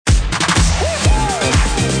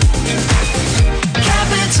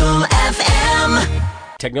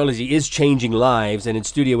technology is changing lives. And in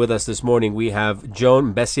studio with us this morning, we have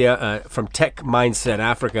Joan Mbesya from TechmindSet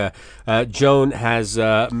Africa. Joan has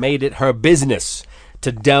made it her business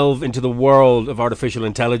to delve into the world of artificial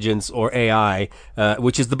intelligence or AI,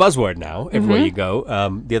 which is the buzzword now everywhere you go.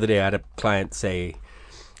 The other day I had a client say,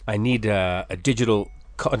 I need a digital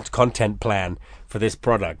content plan for this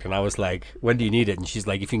product. And I was like, when do you need it? And she's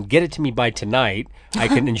like, if you can get it to me by tonight, I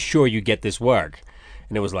can ensure you get this work.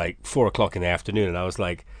 And it was like 4 o'clock in the afternoon. And I was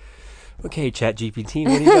like, okay, ChatGPT,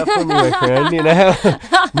 what do you got for me, my friend? You know,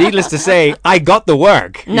 needless to say, I got the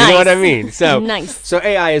work. You know what I mean? So, so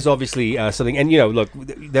AI is obviously something. And, you know, look,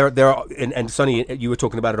 there are, and Soni, you were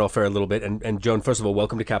talking about it off air a little bit. And Joan, first of all,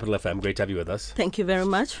 welcome to Capital FM. Great to have you with us. Thank you very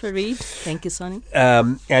much, Fareed. Thank you, Soni.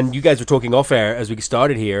 And you guys were talking off air as we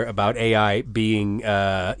started here about AI being,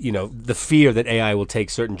 you know, the fear that AI will take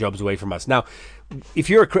certain jobs away from us. Now, if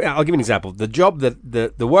you're I'll give you an example. The job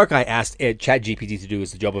that the work I asked ChatGPT to do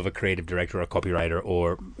is the job of a creative director or a copywriter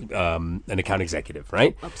or an account executive,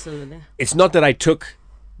 right? Absolutely. It's not that I took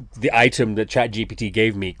the item that ChatGPT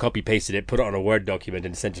gave me, copy pasted it, put it on a Word document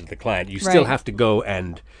and sent it to the client. You still have to go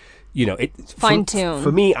and, you know, fine tune.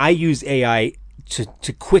 For me, I use AI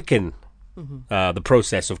to quicken the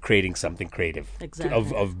process of creating something creative,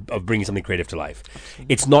 of bringing something creative to life.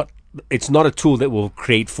 Absolutely. It's not a tool that will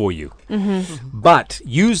create for you. But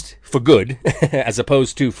used for good, as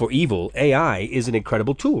opposed to for evil, AI is an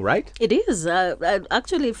incredible tool, right? It is.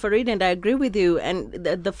 Actually, Fareed, and I agree with you. And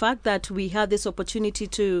the fact that we have this opportunity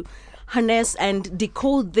to harness and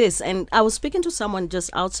decode this. And I was speaking to someone just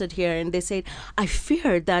outside here, and they said, I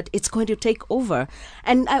fear that it's going to take over.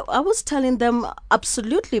 And I was telling them,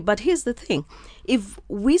 absolutely. But here's the thing. If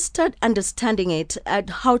we start understanding it and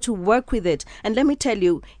how to work with it, and let me tell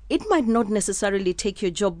you, it might not necessarily take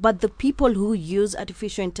your job, but the people who use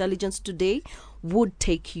artificial intelligence today would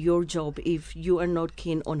take your job if you are not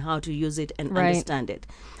keen on how to use it and understand it.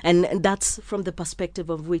 And that's from the perspective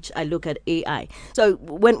of which I look at AI. So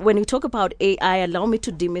when you talk about AI, allow me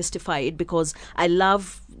to demystify it, because I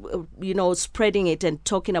love spreading it and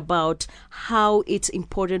talking about how it's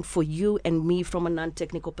important for you and me from a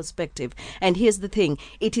non-technical perspective. And here's the thing.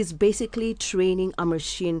 It is basically training a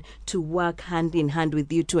machine to work hand in hand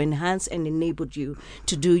with you to enhance and enable you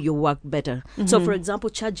to do your work better. So, for example,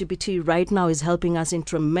 ChatGPT right now is helping us in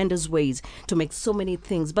tremendous ways to make so many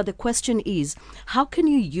things. But the question is, how can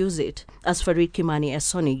you use it, as Fareed Kimani, as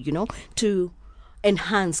Soni, to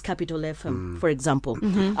enhance Capital FM, for example,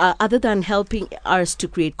 other than helping us to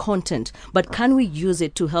create content, but can we use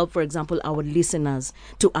it to help, for example, our listeners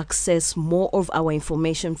to access more of our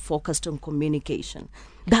information focused on communication?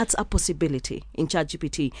 That's a possibility in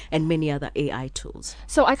ChatGPT and many other AI tools.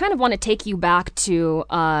 So I kind of want to take you back to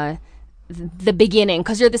the beginning,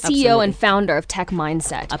 because you're the CEO and founder of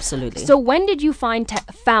TechmindSet. Absolutely. So when did you found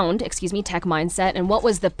TechmindSet, and what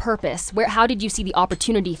was the purpose? How did you see the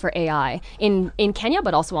opportunity for AI in Kenya,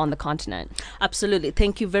 but also on the continent? Absolutely.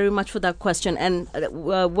 Thank you very much for that question. And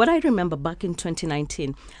what I remember back in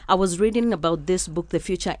 2019, I was reading about this book, The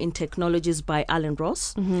Future in Technologies by Alan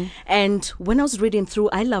Ross. And when I was reading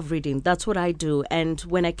through, I love reading. That's what I do. And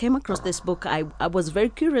when I came across this book, I was very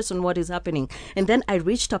curious on what is happening. And then I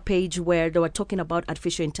reached a page where they were talking about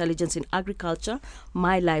artificial intelligence in agriculture.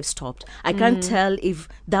 My life stopped. I can't tell if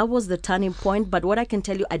that was the turning point, but what I can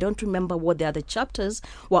tell you, I don't remember what the other chapters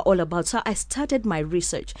were all about. So I started my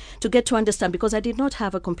research to get to understand, because I did not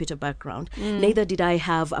have a computer background. Neither did I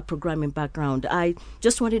have a programming background. I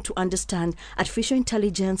just wanted to understand, artificial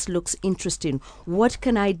intelligence looks interesting. What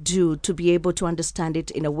can I do to be able to understand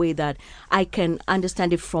it in a way that I can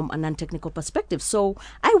understand it from a non-technical perspective? So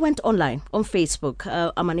I went online on Facebook.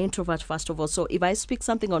 I'm an introvert, first of all. So if I speak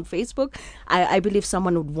something on Facebook, I believe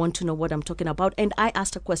someone would want to know what I'm talking about. And I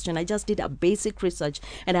asked a question. I just did a basic research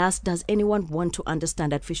and asked, does anyone want to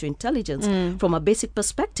understand artificial intelligence from a basic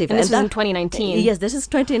perspective? And this was in 2019. Yes, this is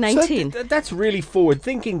 2019. So that's really forward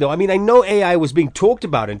thinking, though. I mean, I know AI was being talked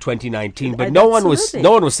about in 2019, but no one was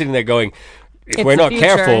sitting there going, if we're not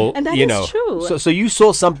careful, and that is true. So you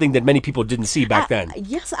saw something that many people didn't see back then.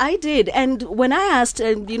 Yes, I did. And when I asked,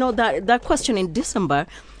 that question in December,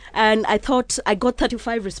 and I thought I got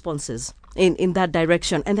 35 responses in that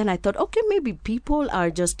direction. And then I thought, okay, maybe people are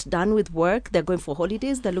just done with work. They're going for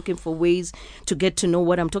holidays. They're looking for ways to get to know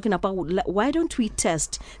what I'm talking about. Why don't we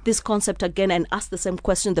test this concept again and ask the same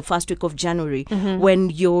question the first week of January when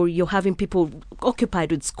you're having people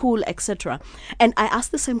occupied with school, etc. And I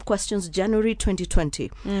asked the same questions January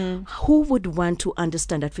 2020. Who would want to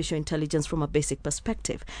understand artificial intelligence from a basic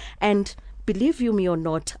perspective? And believe you me or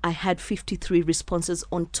not, I had 53 responses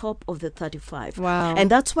on top of the 35. Wow. And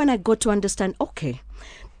that's when I got to understand, okay,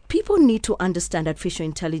 people need to understand artificial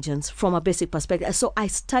intelligence from a basic perspective. So I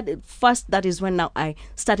started first, that is when now I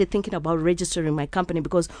started thinking about registering my company,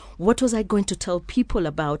 because what was I going to tell people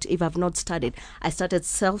about if I've not studied? I started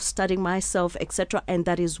self-studying myself, etc. And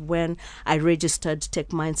that is when I registered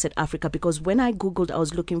TechmindSet Africa, because when I Googled, I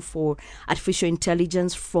was looking for artificial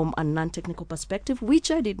intelligence from a non-technical perspective,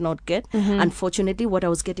 which I did not get. Unfortunately, what I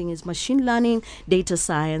was getting is machine learning, data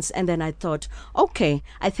science. And then I thought, okay,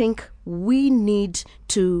 I think we need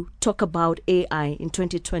to talk about AI in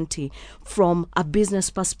 2020 from a business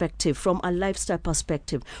perspective, from a lifestyle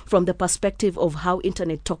perspective, from the perspective of how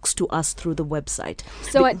internet talks to us through the website.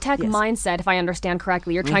 So at TechmindSet, if I understand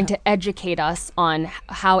correctly, you're trying to educate us on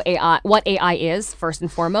how AI, what AI is first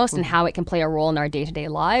and foremost, and how it can play a role in our day-to-day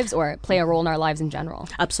lives, or play a role in our lives in general.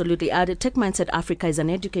 Absolutely. The TechmindSet Africa is an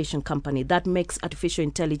education company that makes artificial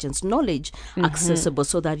intelligence knowledge accessible,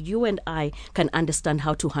 so that you and I can understand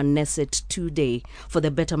how to harness it today for the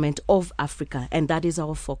betterment of Africa. And that is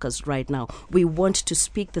our focus right now. We want to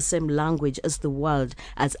speak the same language as the world,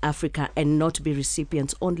 as Africa, and not be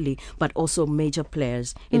recipients only, but also major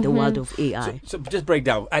players in the world of AI. So just break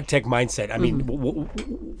down at TechmindSet. I mean,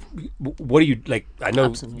 what do you like? I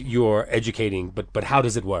know you're educating, but how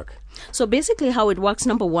does it work? So basically how it works,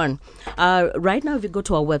 number one, right now if you go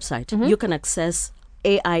to our website, you can access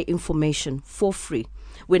AI information for free.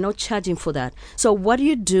 We're not charging for that. So what do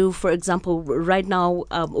you do, for example, right now,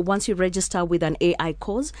 once you register with an AI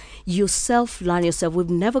course, you self-learn yourself. We've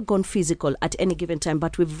never gone physical at any given time,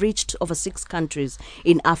 but we've reached over 6 countries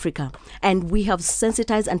in Africa. And we have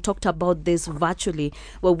sensitized and talked about this virtually,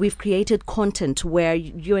 where we've created content where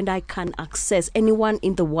you and I can access anyone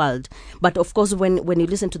in the world. But of course, when you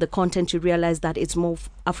listen to the content, you realize that it's more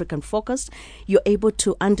African focused. You're able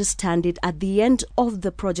to understand it. At the end of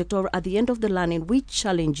the project or at the end of the learning, we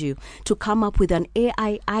challenge you to come up with an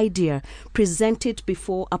AI idea, present it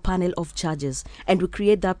before a panel of judges, and we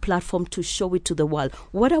create that platform to show it to the world.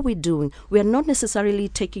 What are we doing? We are not necessarily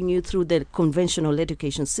taking you through the conventional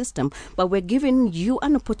education system, but we're giving you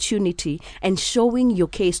an opportunity and showing your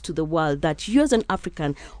case to the world that you as an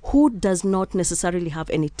African who does not necessarily have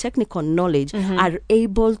any technical knowledge are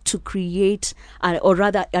able to create, or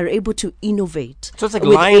rather are able to innovate. So it's like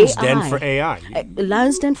Lion's Den for AI.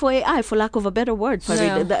 Lion's Den for AI, for lack of a better word.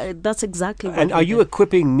 That's exactly what. And are you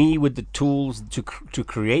equipping me with the tools to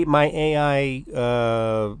create my AI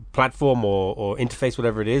platform or interface,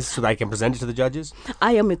 whatever it is, so that I can present it to the judges?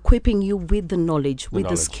 I am equipping you with the knowledge,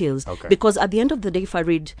 the skills. Okay. Because at the end of the day,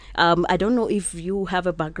 Farid, I don't know if you have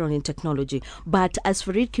a background in technology, but as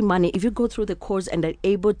Farid Kimani, if you go through the course and are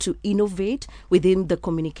able to innovate within the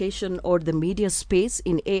communication or the media space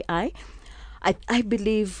in AI, I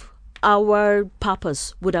believe our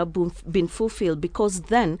purpose would have been fulfilled, because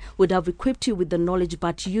then would have equipped you with the knowledge,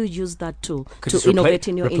 but you use that tool to innovate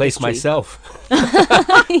in your replace industry. myself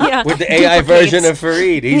Yeah. with the AI version of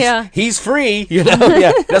Farid. He's free, you know.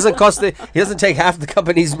 Yeah, doesn't cost he doesn't take half the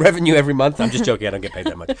company's revenue every month. I'm just joking. I don't get paid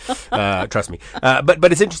that much. Trust me.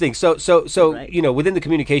 But it's interesting. So Right. you know, within the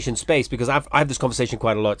communication space, because I have this conversation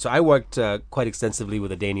quite a lot. So I worked quite extensively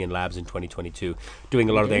with Adanian Labs in 2022, doing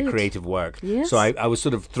a lot of their creative work. Yes. So I was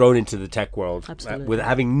sort of thrown into the tech world with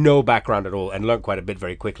having no background at all, and learned quite a bit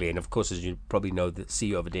very quickly. And of course, as you probably know, the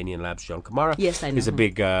CEO of Adanian Labs, John Kamara, Yes, I know is a him.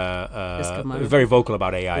 big, very vocal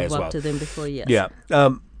about AI We've as worked well. to them before, yes. Yeah.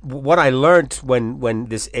 What I learned when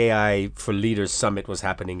this AI for Leaders Summit was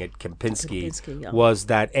happening at Kempinski, yeah. was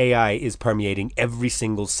that AI is permeating every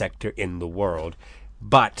single sector in the world.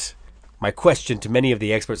 But my question to many of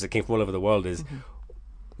the experts that came from all over the world is,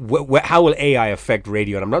 how will AI affect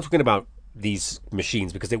radio? And I'm not talking about these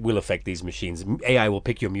machines, because it will affect these machines. AI will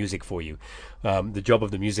pick your music for you. The job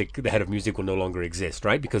of the head of music will no longer exist,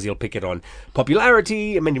 right? Because he'll pick it on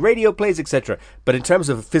popularity, many radio plays, etc. But in terms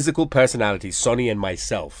of physical personalities, Soni and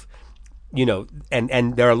myself, you know,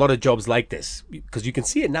 and there are a lot of jobs like this, because you can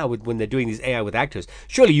see it now when they're doing these AI with actors.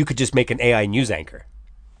 Surely you could just make an AI news anchor.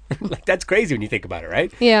 Like, that's crazy when you think about it,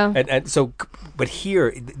 right? Yeah. And so, but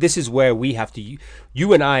here, this is where we have to,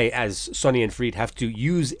 you and I, as Soni and Farid, have to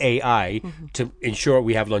use AI to ensure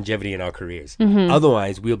we have longevity in our careers.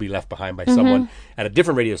 Otherwise, we'll be left behind by someone at a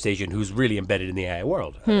different radio station who's really embedded in the AI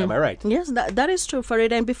world. Am I right? Yes, that is true,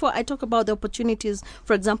 Farid. And before I talk about the opportunities,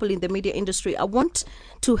 for example, in the media industry, I want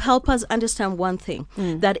to help us understand one thing,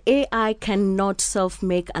 that AI cannot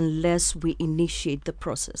self-make unless we initiate the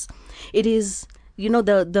process. It is, you know,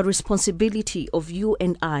 the responsibility of you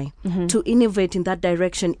and I to innovate in that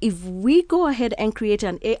direction. If we go ahead and create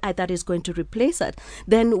an AI that is going to replace it,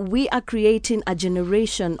 then we are creating a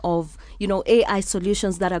generation of, AI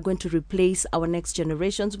solutions that are going to replace our next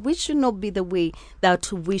generations, which should not be the way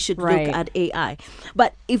that we should Right. look at AI.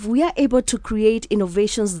 But if we are able to create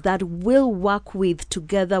innovations that will work with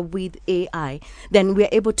together with AI, then we are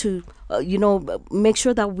able to make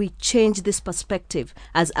sure that we change this perspective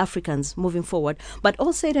as Africans moving forward. But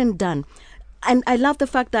all said and done, and I love the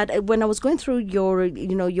fact that when I was going through your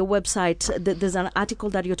website, there's an article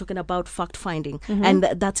that you're talking about fact finding, and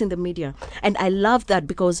that's in the media. And I love that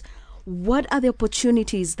because what are the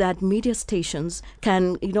opportunities that media stations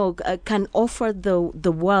can offer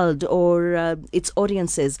the world or its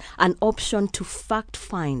audiences an option to fact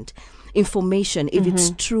find information if it's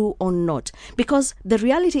true or not, because the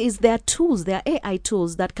reality is there are AI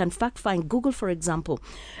tools that can fact find. Google, for example,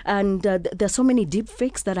 and there's so many deep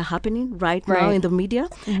fakes that are happening right now in the media,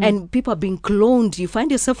 and people are being cloned. You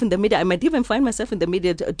find yourself in the media. I might even find myself in the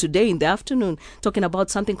media today in the afternoon talking about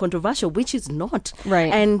something controversial, which is not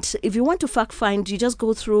Right. And if you want to fact find, you just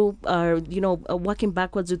go through working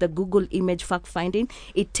backwards with the Google image fact finding.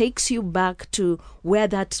 It takes you back to where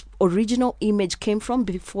that original image came from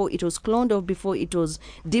before it was cloned or before it was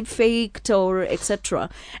deep faked or etc.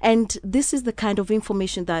 And this is the kind of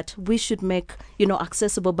information that we should make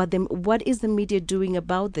accessible. But then what is the media doing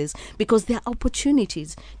about this? Because there are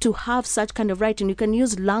opportunities to have such kind of writing. You can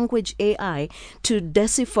use language AI to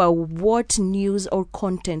decipher what news or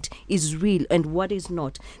content is real and what is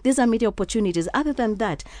not. These are media opportunities. Other than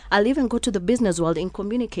that, I'll even go to the business world in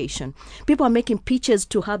communication. People are making pitches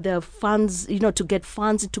to have their funds, to get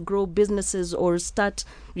funds to grow businesses or start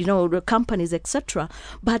companies, etc.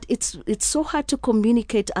 But it's so hard to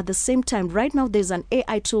communicate at the same time. Right now there's an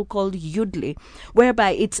AI tool called Udly,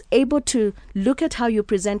 whereby it's able to look at how you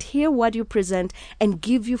present, hear what you present, and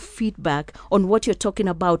give you feedback on what you're talking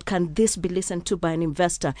about. Can this be listened to by an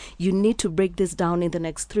investor? You need to break this down in the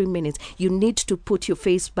next 3 minutes. You need to put your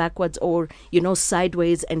face backwards or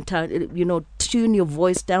sideways and tune your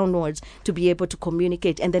voice downwards to be able to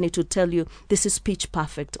communicate, and then it will tell you this is pitch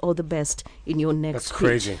perfect, all the best in your next That's pitch.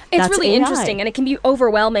 crazy. It's That's really AI. interesting, and it can be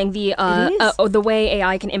overwhelming, the is. the way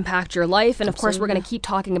AI can impact your life. And of course, we're going to keep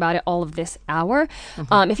talking about it all of this hour.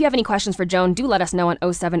 If you have any questions for Joan, do let us know on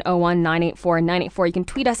 0701 984 984. You can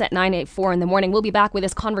tweet us at 984 in the morning. We'll be back with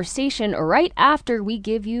this conversation right after we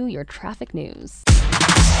give you your traffic news.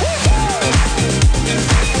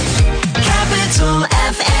 Capital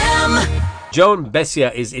FM. Joan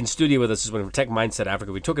Mbesya is in studio with us this morning from TechmindSet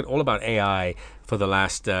Africa. We took it all about AI for the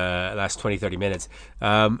last 20, 30 minutes.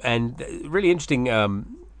 And really interesting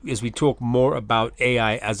is we talk more about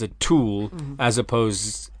AI as a tool as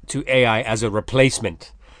opposed to AI as a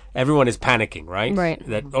replacement. Everyone is panicking, right? Right.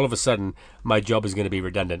 That all of a sudden my job is going to be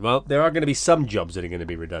redundant. Well, there are going to be some jobs that are going to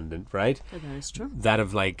be redundant, right? That is true. That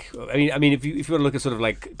of I mean, if you want to look at sort of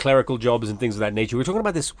like clerical jobs and things of that nature, we were talking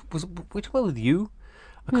about this. We talking about with you?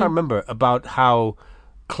 I can't remember about how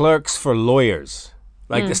clerks for lawyers,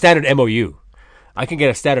 like the standard MOU. I can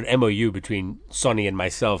get a standard MOU between Soni and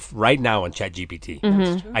myself right now on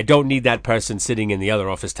ChatGPT. I don't need that person sitting in the other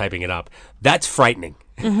office typing it up. That's frightening.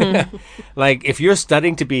 Like if you're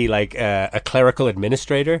studying to be like a clerical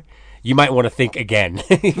administrator, you might want to think again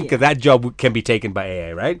because that job can be taken by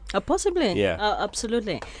AI, right? Possibly. Yeah.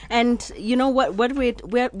 Absolutely. And what we're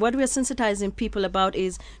sensitizing people about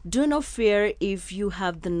is do not fear if you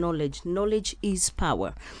have the knowledge. Knowledge is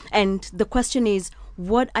power. And the question is,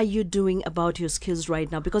 what are you doing about your skills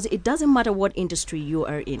right now? Because it doesn't matter what industry you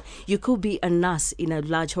are in. You could be a nurse in a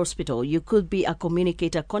large hospital. You could be a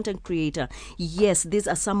communicator, content creator. Yes, these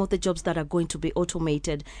are some of the jobs that are going to be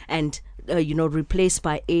automated and replaced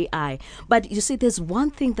by AI. But you see, there's one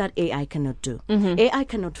thing that AI cannot do. AI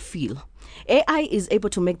cannot feel. AI is able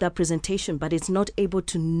to make that presentation, but it's not able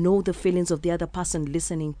to know the feelings of the other person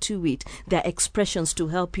listening to it, their expressions to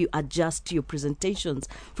help you adjust your presentations.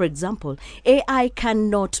 For example, AI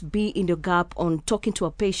cannot be in the gap on talking to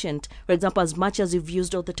a patient, for example, as much as you've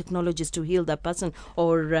used all the technologies to heal that person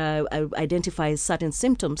or identify certain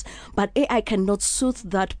symptoms, but AI cannot soothe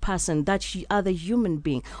that person, that other human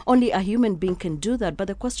being. Only a human being can do that. But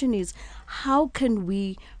the question is, how can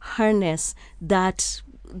we harness that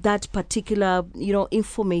particular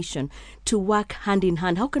information to work hand in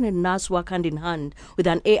hand? How can a nurse work hand in hand with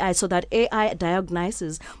an AI so that AI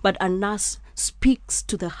diagnoses but a nurse speaks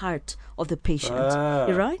to the heart of the patient,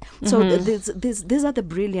 right? So these are the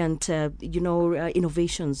brilliant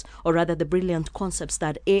innovations, or rather the brilliant concepts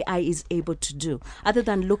that AI is able to do. Other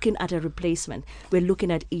than looking at a replacement, we're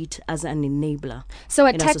looking at it as an enabler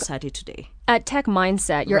in our society today. At Tech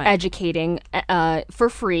Mindset, you're educating for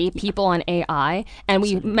free people on AI, and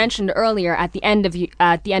we mentioned earlier at the end of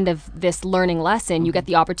this learning lesson, you get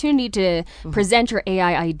the opportunity to present your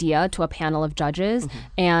AI idea to a panel of judges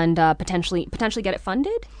and potentially get it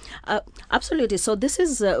funded. Absolutely. So this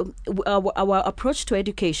is our approach to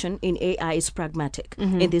education in AI is pragmatic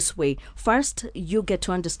in this way. First, you get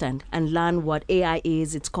to understand and learn what AI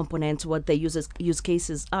is, its components, what the use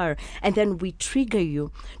cases are, and then we trigger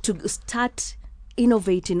you to start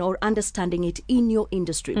innovating or understanding it in your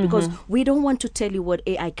industry, because we don't want to tell you what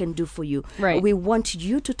AI can do for you. Right. We want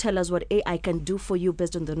you to tell us what AI can do for you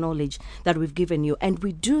based on the knowledge that we've given you. And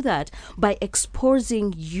we do that by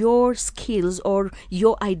exposing your skills or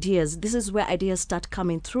your ideas. This is where ideas start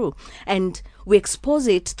coming through. And we expose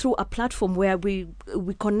it through a platform where we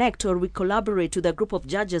connect or we collaborate with a group of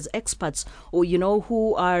judges, experts, or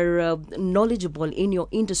who are knowledgeable in your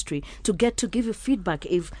industry to give you feedback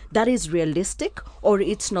if that is realistic or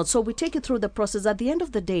it's not. So we take you through the process. At the end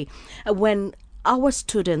of the day, when our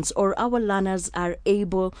students or our learners are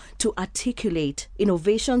able to articulate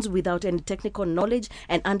innovations without any technical knowledge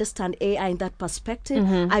and understand AI in that perspective,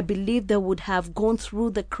 I believe they would have gone through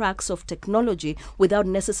the cracks of technology without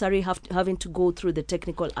necessarily having to go through the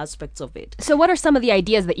technical aspects of it. So what are some of the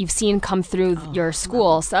ideas that you've seen come through your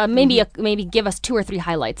schools? Maybe give us 2 or 3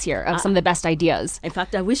 highlights here of some of the best ideas. In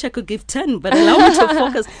fact, I wish I could give 10, but allow me to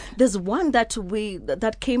focus. There's one that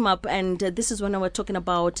came up, and this is when I was talking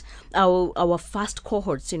about our first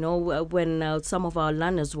cohorts, when some of our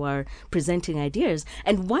learners were presenting ideas.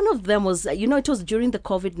 And one of them was, it was during the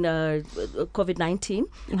COVID-19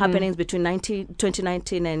 happenings between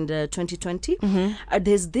 2019 and 2020.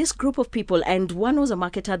 There's this group of people, and one was a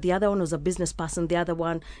marketer, the other one was a business person, the other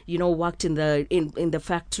one, worked in the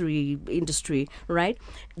factory industry, right?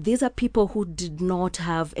 These are people who did not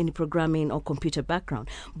have any programming or computer background,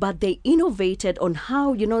 but they innovated on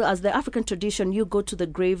how, as the African tradition, you go to the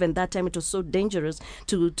grave, and that time it was so dangerous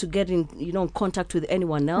to get in contact with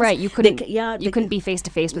anyone else. Right, you couldn't be face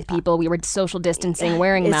to face with people. We were social distancing,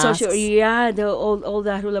 wearing masks. All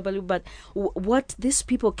that hullabaloo. But what these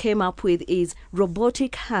people came up with is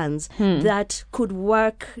robotic hands that could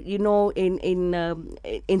work,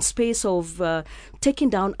 in space of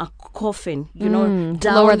taking down a coffin,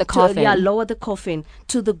 lower the coffin. Lower the coffin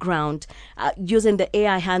to the ground using the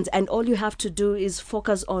AI hands, and all you have to do is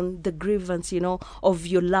focus on the grievance, of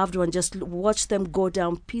your loved one. Just watch them go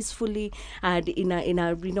down peacefully and in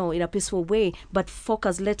a peaceful way. But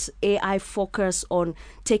let AI focus on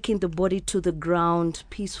taking the body to the ground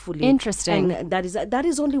peacefully. Interesting. And that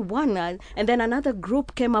is only one. And then another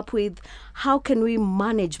group came up with how can we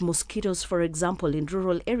manage mosquitoes, for example, in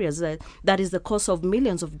rural areas. That is the cause of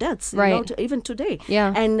millions of deaths, even today.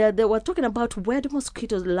 Yeah. And they were talking about where the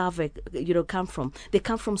mosquito larvae, come from. They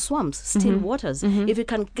come from swamps, still waters. If you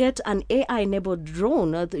can get an AI-enabled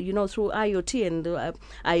drone, through IoT, and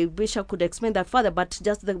I wish I could explain that further, but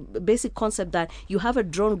just the basic concept that you have a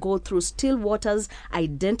drone go through still waters,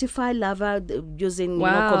 identify larvae using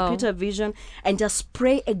computer vision, and just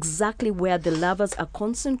spray exactly where the larvae are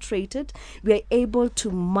concentrated. We are able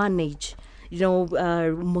to manage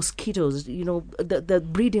mosquitoes, the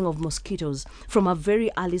breeding of mosquitoes from a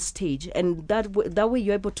very early stage. And that way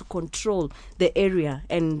you're able to control the area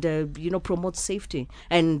and, promote safety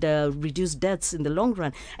and reduce deaths in the long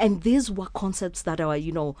run. And these were concepts that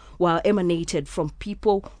were emanated from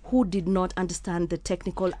people who did not understand the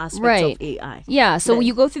technical aspects of AI. Yeah, so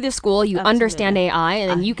you go through the school, you understand AI,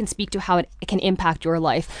 and then you can speak to how it can impact your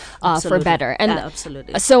life for better. And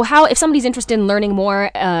absolutely. So if somebody's interested in learning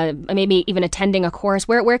more, maybe even attending a course,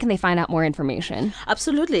 where can they find out more information?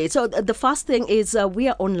 Absolutely. So the first thing is we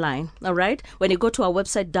are online, all right? When you go to our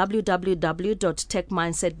website,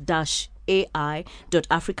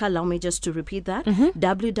 www.techmindset-ai.africa, allow me just to repeat that,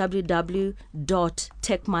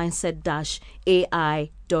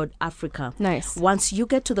 www.techmindset-ai.africa. Nice. Once you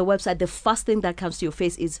get to the website, the first thing that comes to your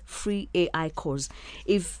face is free AI course.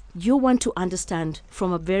 If you want to understand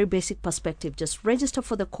from a very basic perspective, just register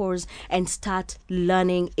for the course and start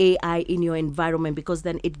learning AI in your environment, because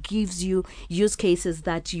then it gives you use cases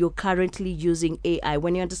that you're currently using AI.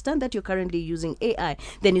 When you understand that you're currently using AI,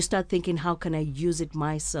 then you start thinking, how can I use it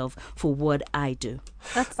myself for what I do?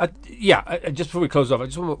 Just before we close off, I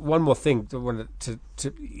just want one more thing.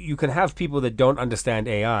 You can have people that don't understand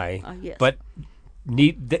AI, yes. but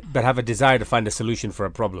have a desire to find a solution for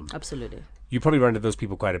a problem. Absolutely. You probably run into those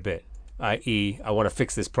people quite a bit, i.e., I want to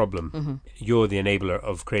fix this problem. You're the enabler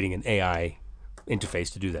of creating an AI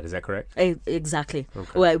interface to do that. Is that correct? Exactly.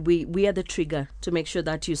 Well, we are the trigger to make sure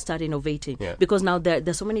that you start innovating. Yeah. Because now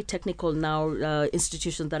there's so many technical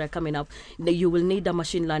institutions that are coming up. You will need a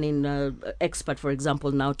machine learning expert, for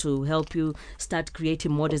example, now to help you start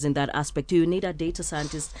creating models in that aspect. You need a data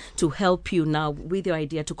scientist to help you now with your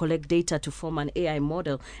idea to collect data to form an AI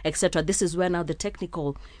model, etc. This is where now the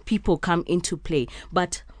technical people come into play.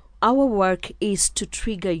 But our work is to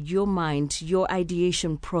trigger your mind, your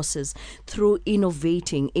ideation process through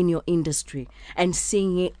innovating in your industry and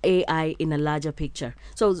seeing AI in a larger picture.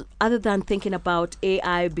 So other than thinking about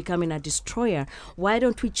AI becoming a destroyer, why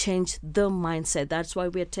don't we change the mindset? That's why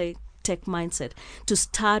we're Tech Mindset, to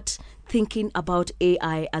start thinking about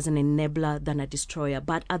AI as an enabler than a destroyer,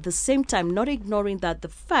 but at the same time not ignoring that the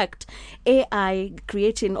fact AI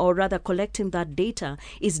creating or rather collecting that data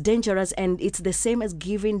is dangerous, and it's the same as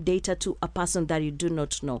giving data to a person that you do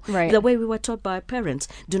not know. Right. The way we were taught by our parents,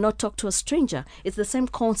 do not talk to a stranger. It's the same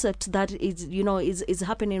concept that is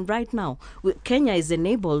happening right now. Kenya is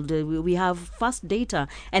enabled. We have fast data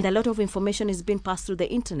and a lot of information is being passed through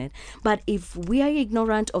the internet. But if we are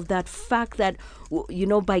ignorant of that fact that,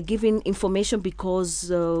 by giving information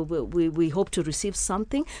because we hope to receive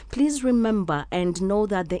something, please remember and know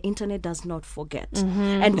that the internet does not forget.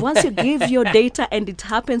 And once you give your data and it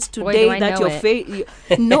happens today that your face,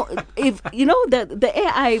 if the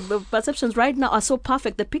AI perceptions right now are so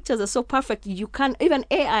perfect, the pictures are so perfect, even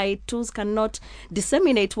AI tools cannot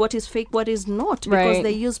disseminate what is fake, what is not, because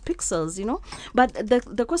they use pixels, But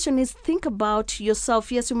the question is, think about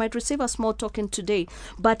yourself. Yes, you might receive a small token today,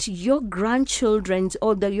 but your grandchildren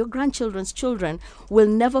or your grandchildren's children will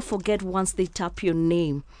never forget once they tap your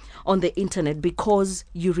name on the internet because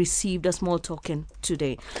you received a small token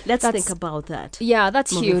today. Let's think about that. Yeah,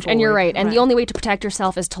 that's huge. And you're right. And the only way to protect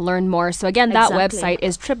yourself is to learn more. So again, that website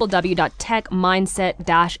is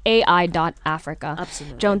www.techmindset-ai.africa.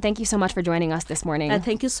 Absolutely. Joan, thank you so much for joining us this morning. And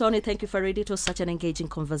thank you, Soni. Thank you, Farid. It was such an engaging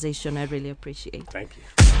conversation. I really appreciate it. Thank you.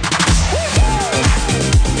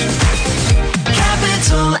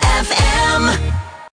 Capital FM.